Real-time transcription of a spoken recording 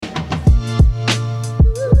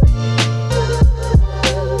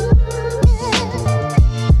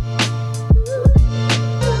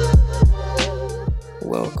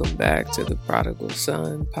back to the Prodigal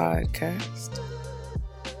Son podcast.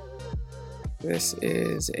 This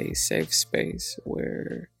is a safe space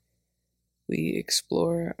where we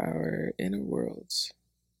explore our inner worlds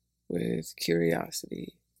with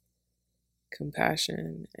curiosity,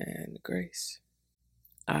 compassion, and grace.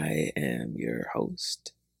 I am your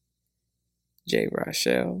host, Jay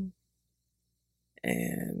Rochelle,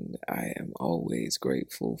 and I am always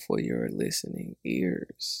grateful for your listening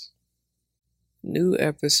ears. New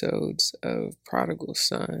episodes of Prodigal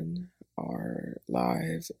Son are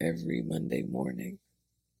live every Monday morning.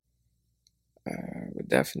 I would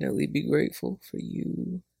definitely be grateful for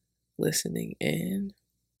you listening in.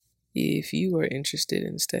 If you are interested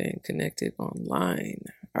in staying connected online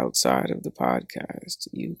outside of the podcast,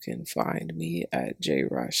 you can find me at J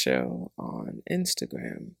Rochelle on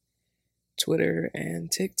Instagram, Twitter,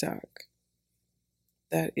 and TikTok.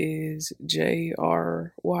 That is JRYCHEAL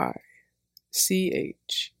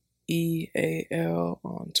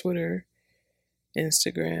on Twitter,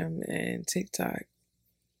 Instagram, and TikTok.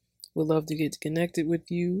 Would love to get connected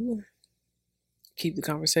with you, keep the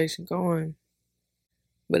conversation going.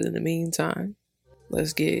 But in the meantime,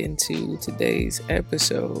 let's get into today's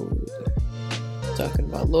episode. Talking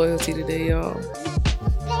about loyalty today, y'all.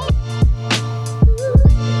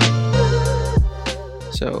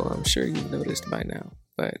 So I'm sure you've noticed by now,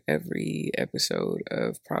 but every episode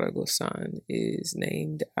of Prodigal Son is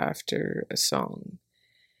named after a song.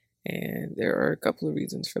 And there are a couple of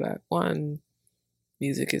reasons for that. One,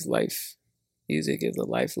 music is life. Music is a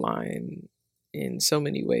lifeline in so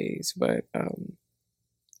many ways, but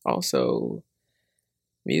also,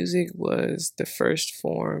 music was the first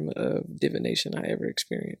form of divination I ever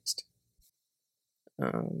experienced.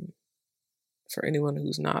 For anyone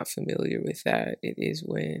who's not familiar with that, it is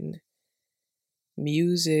when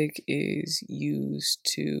music is used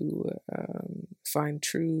to find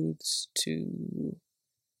truths, to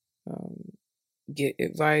get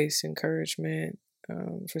advice, encouragement,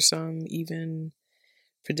 for some even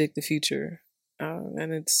predict the future.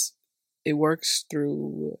 And it works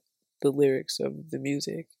through the lyrics of the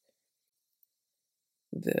music.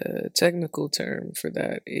 The technical term for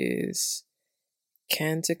that is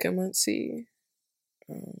canticomancy.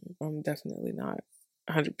 I'm definitely not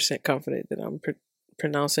 100% confident that I'm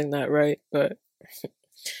pronouncing that right, but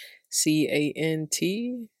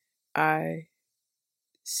CANTICUMANCY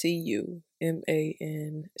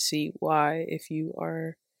if you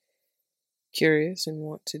are curious and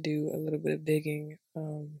want to do a little bit of digging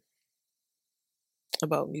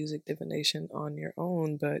about music divination on your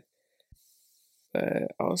own, but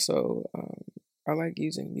also I like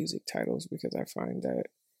using music titles because I find that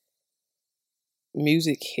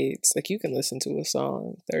music hits. Like, you can listen to a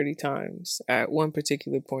song 30 times at one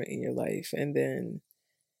particular point in your life, and then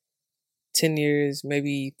 10 years,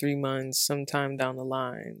 maybe 3 months, sometime down the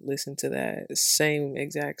line, listen to that same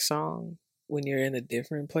exact song when you're in a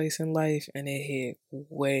different place in life, and it hit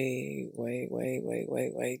way, way, way, way,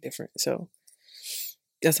 way, way different. So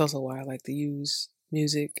that's also why I like to use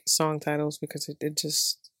music song titles, because it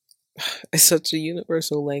just, it's such a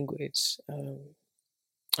universal language,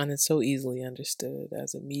 and it's so easily understood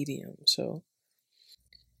as a medium. So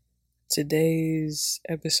today's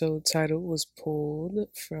episode title was pulled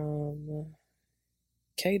from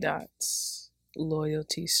K Dot's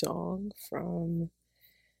Loyalty song from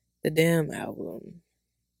the Damn album.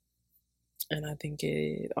 And I think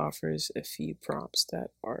it offers a few prompts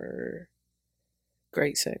that are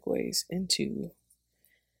great segues into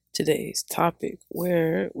today's topic,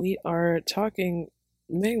 where we are talking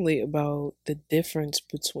mainly about the difference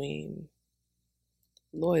between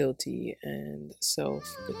loyalty and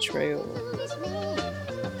self-betrayal.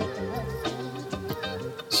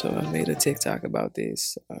 So I made a TikTok about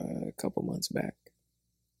this a couple months back.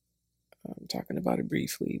 I'm talking about it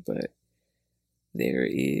briefly, but there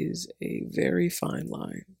is a very fine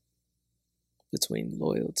line between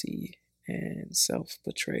loyalty and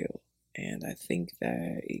self-betrayal. And I think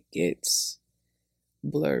that it gets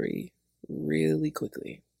blurry really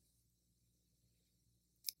quickly.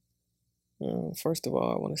 First of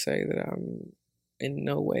all, I want to say that I'm in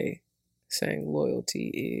no way saying loyalty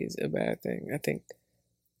is a bad thing. I think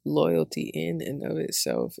loyalty in and of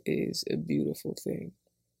itself is a beautiful thing.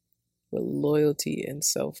 But loyalty and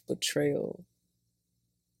self-betrayal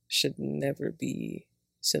should never be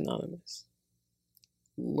synonymous.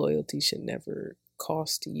 Loyalty should never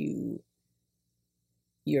cost you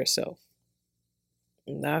yourself.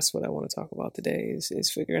 And that's what I want to talk about today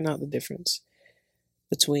is figuring out the difference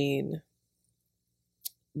between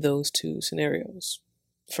those two scenarios.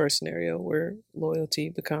 First scenario, where loyalty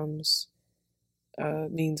becomes a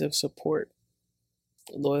means of support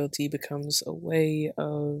Loyalty becomes a way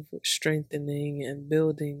of strengthening and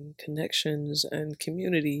building connections and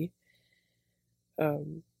community,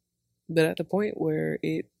 um, but at the point where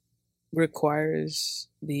it requires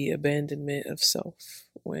the abandonment of self,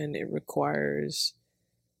 when it requires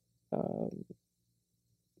um,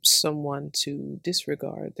 someone to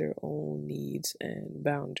disregard their own needs and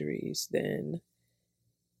boundaries, then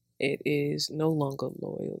it is no longer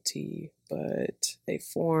loyalty, but a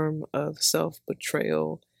form of self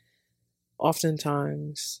betrayal,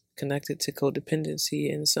 oftentimes connected to codependency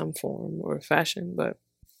in some form or fashion. But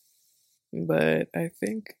I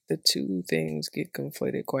think the two things get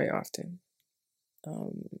conflated quite often.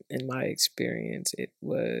 In my experience, it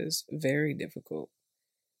was very difficult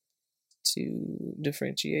to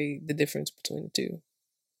differentiate the difference between the two.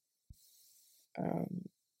 Um,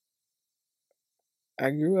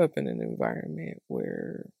 I grew up in an environment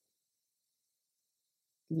where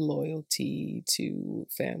loyalty to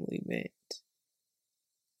family meant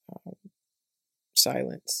um,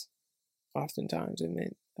 silence. Oftentimes, it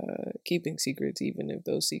meant keeping secrets, even if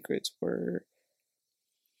those secrets were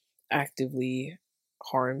actively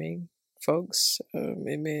harming folks.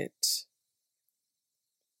 It meant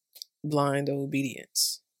blind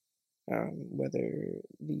obedience, whether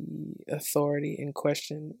the authority in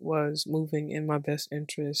question was moving in my best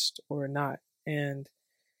interest or not. And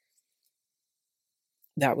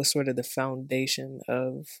that was sort of the foundation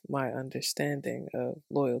of my understanding of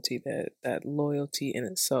loyalty, that loyalty in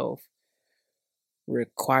itself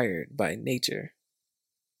required by nature,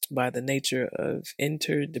 by the nature of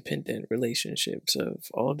interdependent relationships of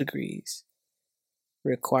all degrees,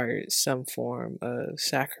 required some form of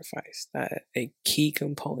sacrifice. That a key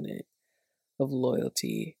component of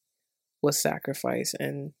loyalty was sacrifice.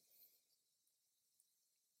 And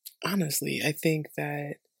honestly, I think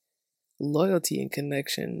that loyalty and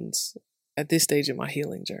connections at this stage of my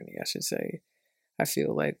healing journey, I should say, I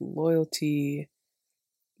feel like loyalty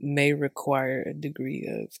may require a degree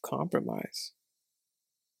of compromise,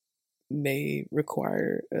 may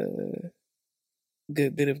require a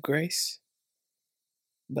good bit of grace,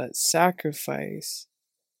 but sacrifice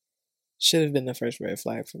should have been the first red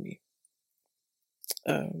flag for me.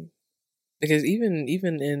 Um, because even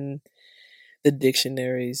in the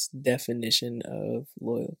dictionary's definition of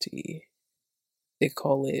loyalty, they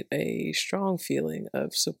call it a strong feeling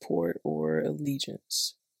of support or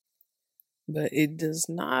allegiance. But it does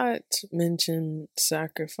not mention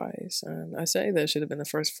sacrifice. And I say that should have been the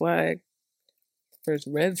first flag, first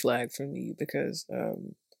red flag for me, because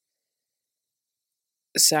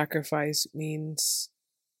sacrifice means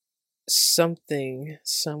something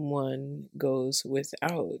someone goes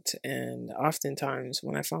without. And oftentimes,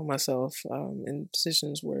 when I found myself in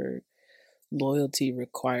positions where loyalty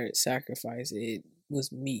required sacrifice, it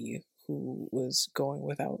was me who was going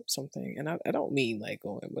without something. And I don't mean like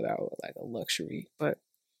going without like a luxury, but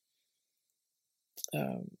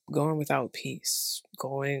going without peace,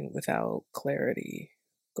 going without clarity,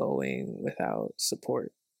 going without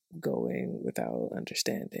support, going without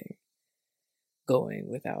understanding, going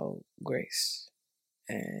without grace.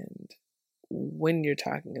 And when you're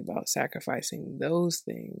talking about sacrificing those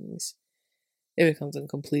things, it becomes a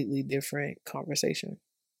completely different conversation.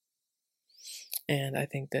 And I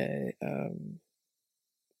think that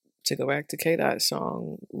to go back to K Dot's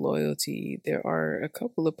song "Loyalty," there are a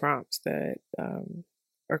couple of prompts that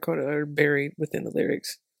are buried within the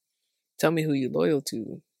lyrics. Tell me who you're loyal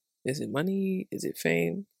to. Is it money? Is it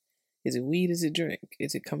fame? Is it weed? Is it drink?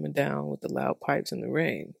 Is it coming down with the loud pipes in the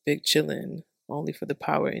rain? Big chillin', only for the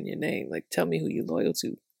power in your name. Like, tell me who you're loyal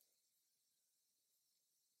to.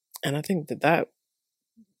 And I think that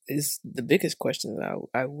is the biggest question that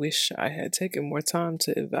I wish I had taken more time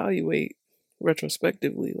to evaluate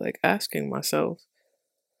retrospectively, like asking myself,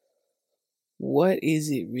 what is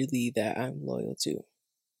it really that I'm loyal to?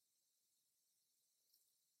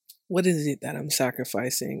 What is it that I'm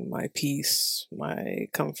sacrificing? My peace, my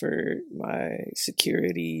comfort, my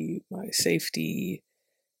security, my safety,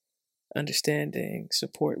 understanding,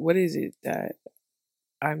 support. What is it that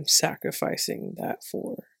I'm sacrificing that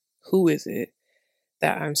for? Who is it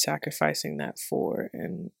that I'm sacrificing that for?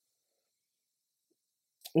 And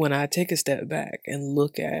when I take a step back and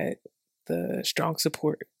look at the strong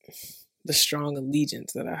support, the strong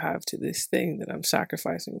allegiance that I have to this thing that I'm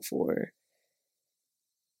sacrificing for,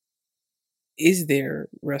 is there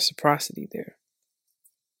reciprocity there?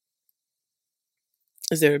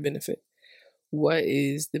 Is there a benefit? What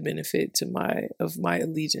is the benefit to my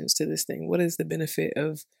allegiance to this thing? What is the benefit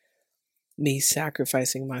of me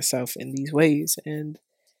sacrificing myself in these ways? And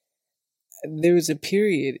there was a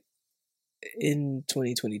period in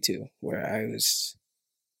 2022 where I was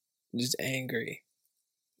just angry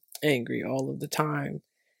all of the time,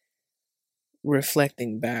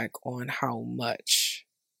 reflecting back on how much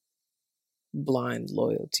blind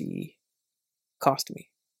loyalty cost me.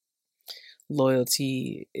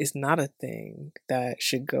 Loyalty is not a thing that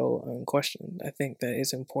should go unquestioned. I think that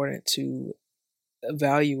it's important to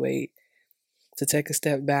evaluate, to take a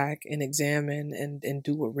step back and examine and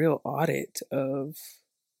do a real audit of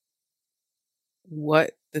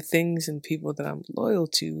what the things and people that I'm loyal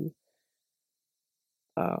to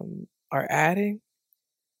are adding,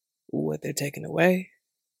 what they're taking away,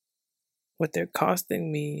 what they're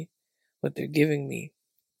costing me, what they're giving me.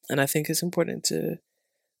 And I think it's important to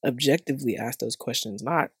objectively ask those questions,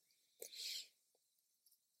 not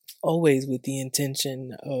always with the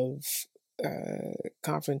intention of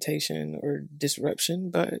confrontation or disruption,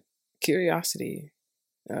 but curiosity.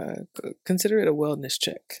 Consider it a wellness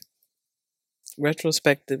check.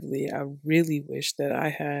 Retrospectively, I really wish that I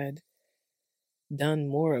had done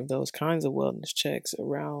more of those kinds of wellness checks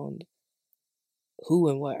around who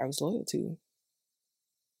and what I was loyal to.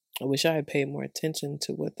 I wish I had paid more attention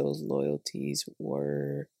to what those loyalties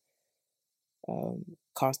were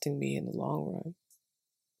costing me in the long run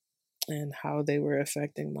and how they were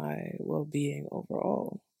affecting my well being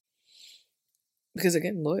overall. Because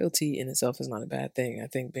again, loyalty in itself is not a bad thing. I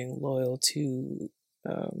think being loyal to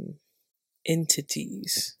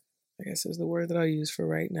entities, I guess is the word that I'll use for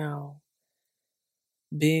right now,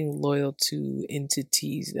 being loyal to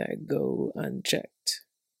entities that go unchecked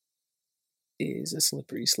is a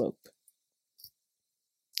slippery slope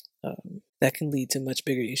that can lead to much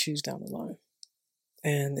bigger issues down the line.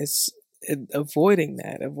 And avoiding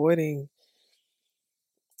that, avoiding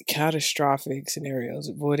catastrophic scenarios,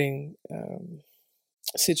 avoiding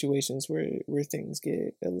situations where things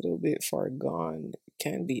get a little bit far gone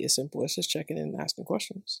can be as simple as just checking in and asking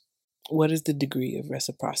questions. What is the degree of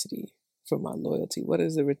reciprocity for my loyalty? What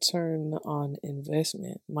is the return on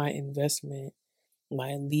investment, my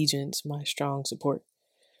allegiance, my strong support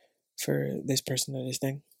for this person or this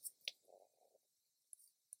thing?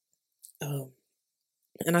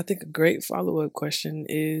 And I think a great follow-up question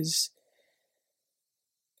is,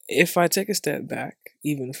 if I take a step back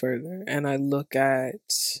even further and I look at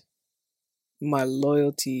my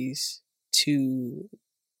loyalties to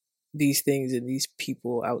these things and these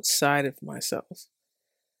people outside of myself,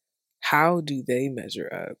 how do they measure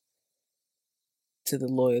up to the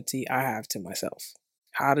loyalty I have to myself?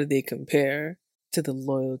 How do they compare to the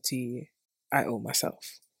loyalty I owe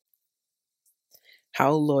myself?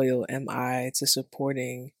 How loyal am I to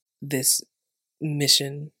supporting this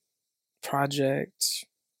mission, project,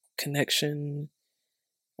 connection,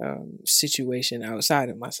 situation outside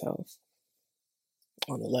of myself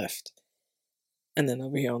on the left? And then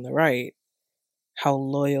over here on the right, how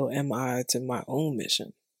loyal am I to my own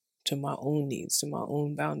mission, to my own needs, to my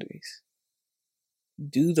own boundaries?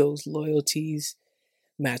 Do those loyalties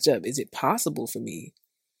match up? Is it possible for me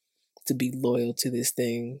to be loyal to this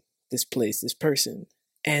thing, this place, this person,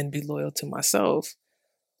 and be loyal to myself?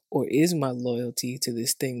 Or is my loyalty to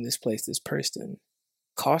this thing, this place, this person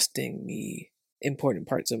costing me important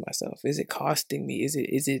parts of myself? Is it costing me? Is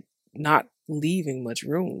it not leaving much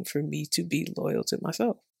room for me to be loyal to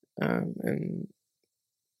myself? And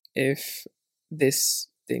if this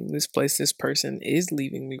thing, this place, this person is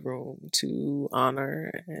leaving me room to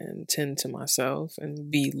honor and tend to myself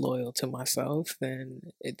and be loyal to myself, then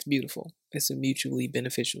it's beautiful. It's a mutually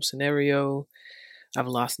beneficial scenario. I've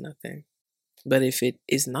lost nothing. But if it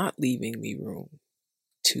is not leaving me room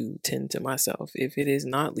to tend to myself, if it is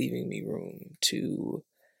not leaving me room to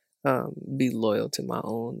be loyal to my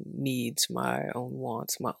own needs, my own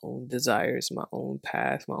wants, my own desires, my own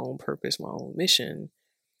path, my own purpose, my own mission,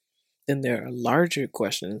 then there are larger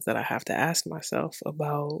questions that I have to ask myself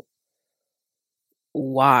about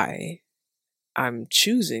why I'm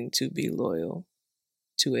choosing to be loyal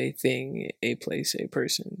to a thing, a place, a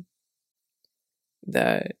person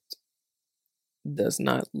that does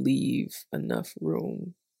not leave enough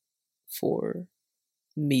room for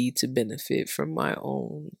me to benefit from my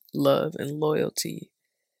own love and loyalty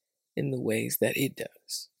in the ways that it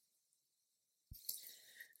does.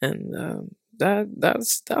 And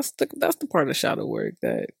that's the part of shadow work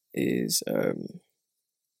that is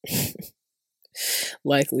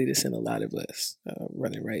likely to send a lot of us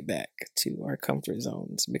running right back to our comfort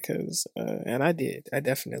zones, because and I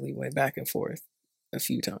definitely went back and forth a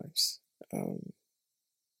few times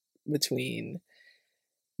between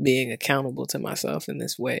being accountable to myself in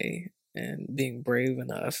this way and being brave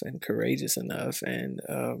enough and courageous enough and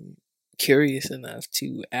curious enough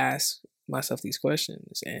to ask myself these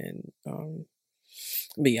questions and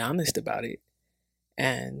be honest about it,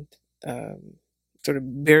 and um, sort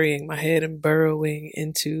of burying my head and burrowing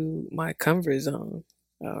into my comfort zone.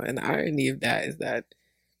 And the irony of that is that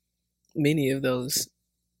many of those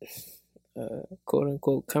quote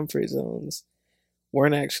unquote comfort zones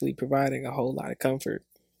weren't actually providing a whole lot of comfort.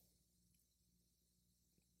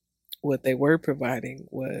 What they were providing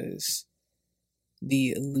was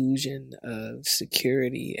the illusion of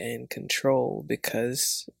security and control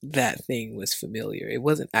because that thing was familiar. It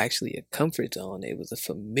wasn't actually a comfort zone, it was a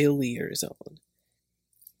familiar zone.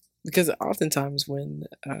 Because oftentimes when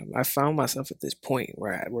I found myself at this point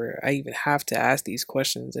where I even have to ask these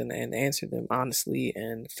questions and answer them honestly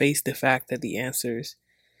and face the fact that the answers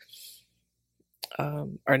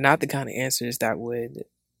are not the kind of answers that would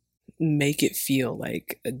make it feel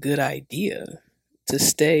like a good idea to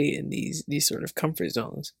stay in these sort of comfort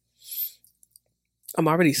zones. I'm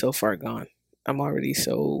already so far gone. I'm already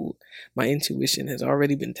so my intuition has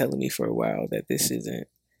already been telling me for a while that this isn't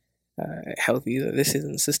healthy, that this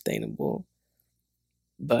isn't sustainable.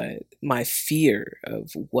 But my fear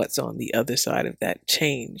of what's on the other side of that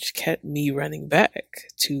change kept me running back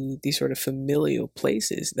to these sort of familial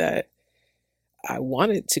places that I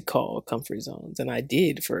wanted to call comfort zones, and I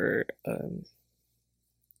did for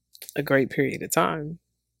a great period of time,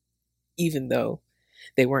 even though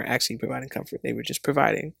they weren't actually providing comfort. They were just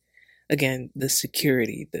providing, again, the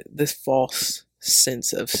security, this false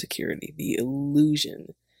sense of security, the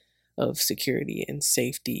illusion of security and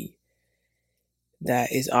safety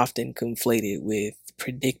that is often conflated with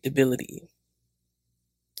predictability.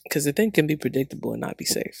 Because a thing can be predictable and not be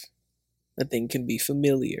safe. A thing can be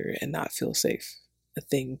familiar and not feel safe. A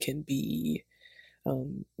thing can be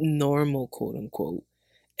normal, quote unquote,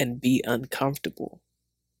 and be uncomfortable.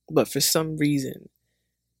 But for some reason,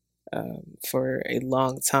 for a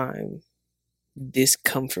long time,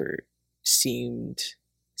 discomfort seemed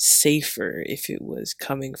safer if it was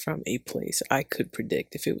coming from a place I could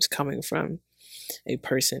predict, if it was coming from a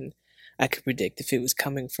person I could predict, if it was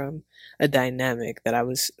coming from a dynamic that I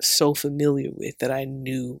was so familiar with that I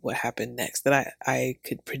knew what happened next, that I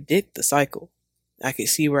could predict the cycle. I could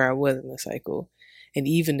see where I was in the cycle. And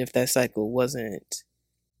even if that cycle wasn't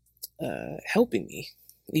helping me,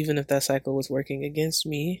 even if that cycle was working against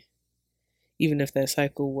me, even if that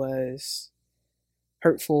cycle was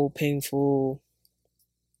hurtful, painful,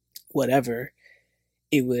 whatever,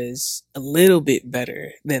 it was a little bit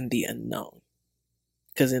better than the unknown.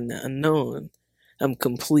 Because in the unknown, I'm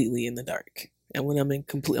completely in the dark. And when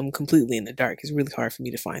I'm completely in the dark, it's really hard for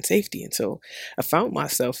me to find safety. And so I found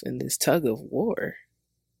myself in this tug of war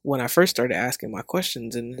when I first started asking my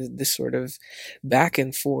questions, and this sort of back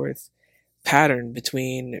and forth pattern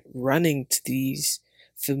between running to these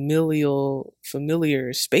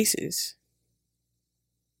familiar spaces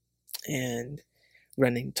and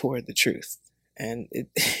running toward the truth. And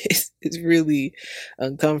it's really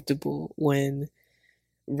uncomfortable when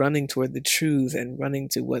running toward the truth and running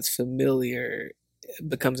to what's familiar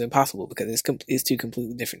becomes impossible because it's two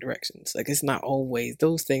completely different directions. Like, it's not always,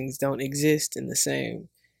 those things don't exist in the same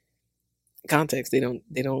context. They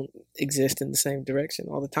don't exist in the same direction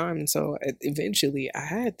all the time. And so eventually I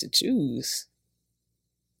had to choose.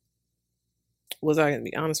 Was I going to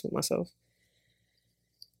be honest with myself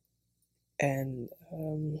and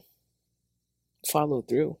follow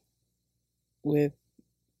through with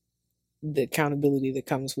the accountability that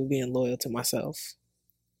comes with being loyal to myself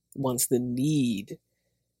once the need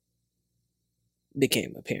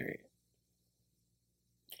became apparent?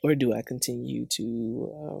 Or do I continue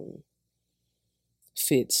to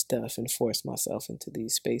fit stuff and force myself into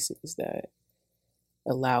these spaces that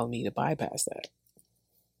allow me to bypass that?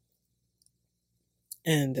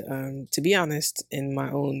 And to be honest, in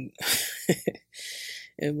my own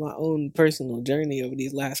in my own personal journey over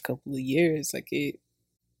these last couple of years, like it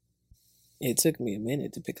took me a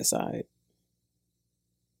minute to pick a side.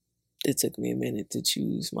 It took me a minute to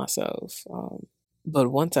choose myself. But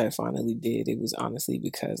once I finally did, it was honestly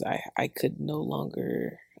because I could no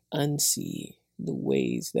longer unsee the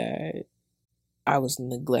ways that I was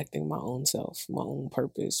neglecting my own self, my own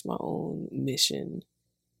purpose, my own mission,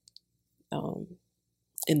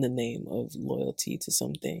 in the name of loyalty to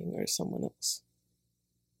something or someone else.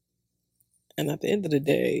 And at the end of the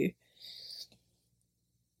day,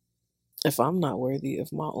 if I'm not worthy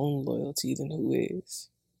of my own loyalty, then who is?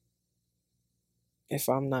 If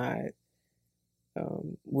I'm not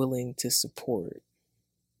willing to support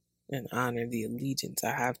and honor the allegiance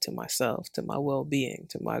I have to myself, to my well-being,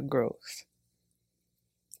 to my growth,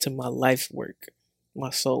 to my life work,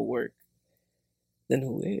 my soul work, then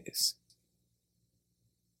who is?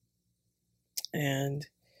 And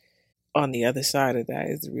on the other side of that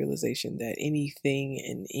is the realization that anything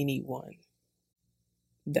and anyone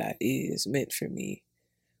that is meant for me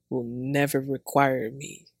will never require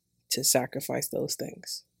me to sacrifice those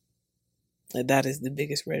things. And that is the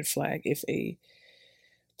biggest red flag. If a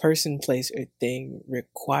person, place, or thing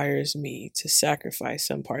requires me to sacrifice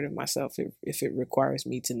some part of myself, if it requires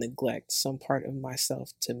me to neglect some part of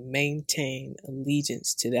myself to maintain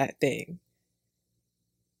allegiance to that thing,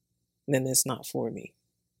 then it's not for me.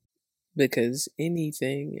 Because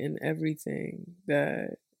anything and everything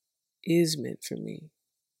that is meant for me,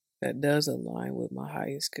 that does align with my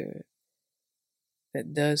highest good,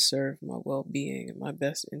 that does serve my well-being and my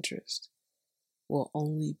best interest, will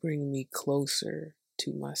only bring me closer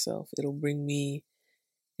to myself. It'll bring me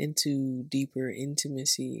into deeper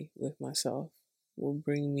intimacy with myself, will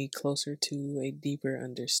bring me closer to a deeper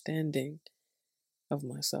understanding of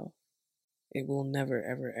myself. It will never,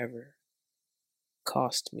 ever, ever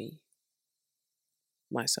cost me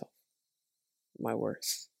myself, my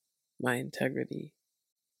worth, my integrity,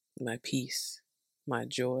 my peace, my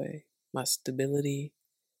joy, my stability,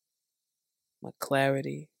 my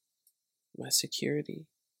clarity, my security,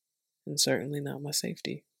 and certainly not my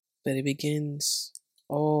safety. But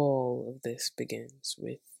all of this begins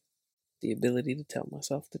with the ability to tell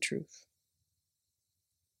myself the truth.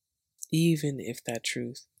 Even if that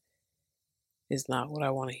truth is not what I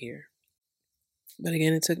want to hear. But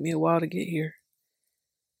again, it took me a while to get here.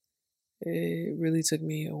 It really took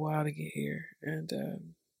me a while to get here. And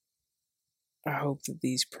I hope that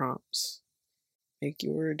these prompts make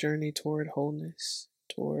your journey toward wholeness,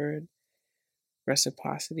 toward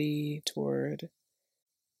reciprocity, toward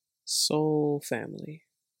soul family,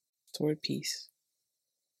 toward peace.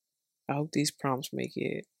 I hope these prompts make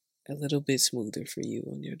it a little bit smoother for you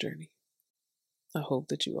on your journey. I hope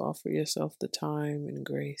that you offer yourself the time and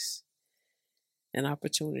grace and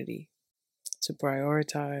opportunity to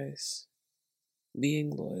prioritize being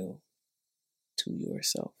loyal to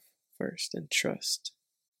yourself first, and trust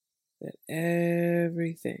that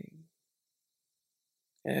everything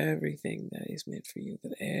that is meant for you,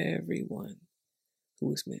 that everyone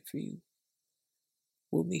who is meant for you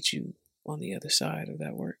will meet you on the other side of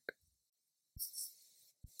that work.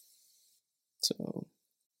 So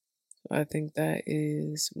I think that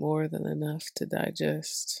is more than enough to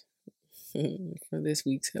digest for this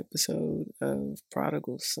week's episode of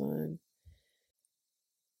Prodigal Son.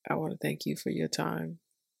 I want to thank you for your time,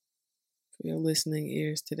 for your listening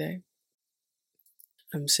ears today.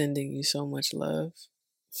 I'm sending you so much love,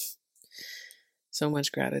 so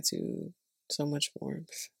much gratitude, so much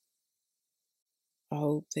warmth. I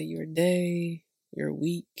hope that your day, your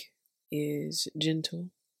week is gentle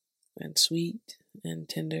and sweet and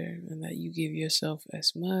tender, and that you give yourself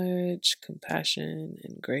as much compassion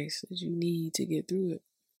and grace as you need to get through it.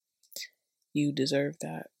 You deserve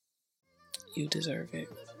that. You deserve it.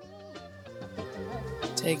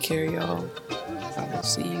 Take care, y'all. I will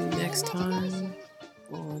see you next time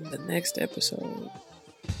on the next episode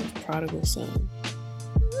of Prodigal Son.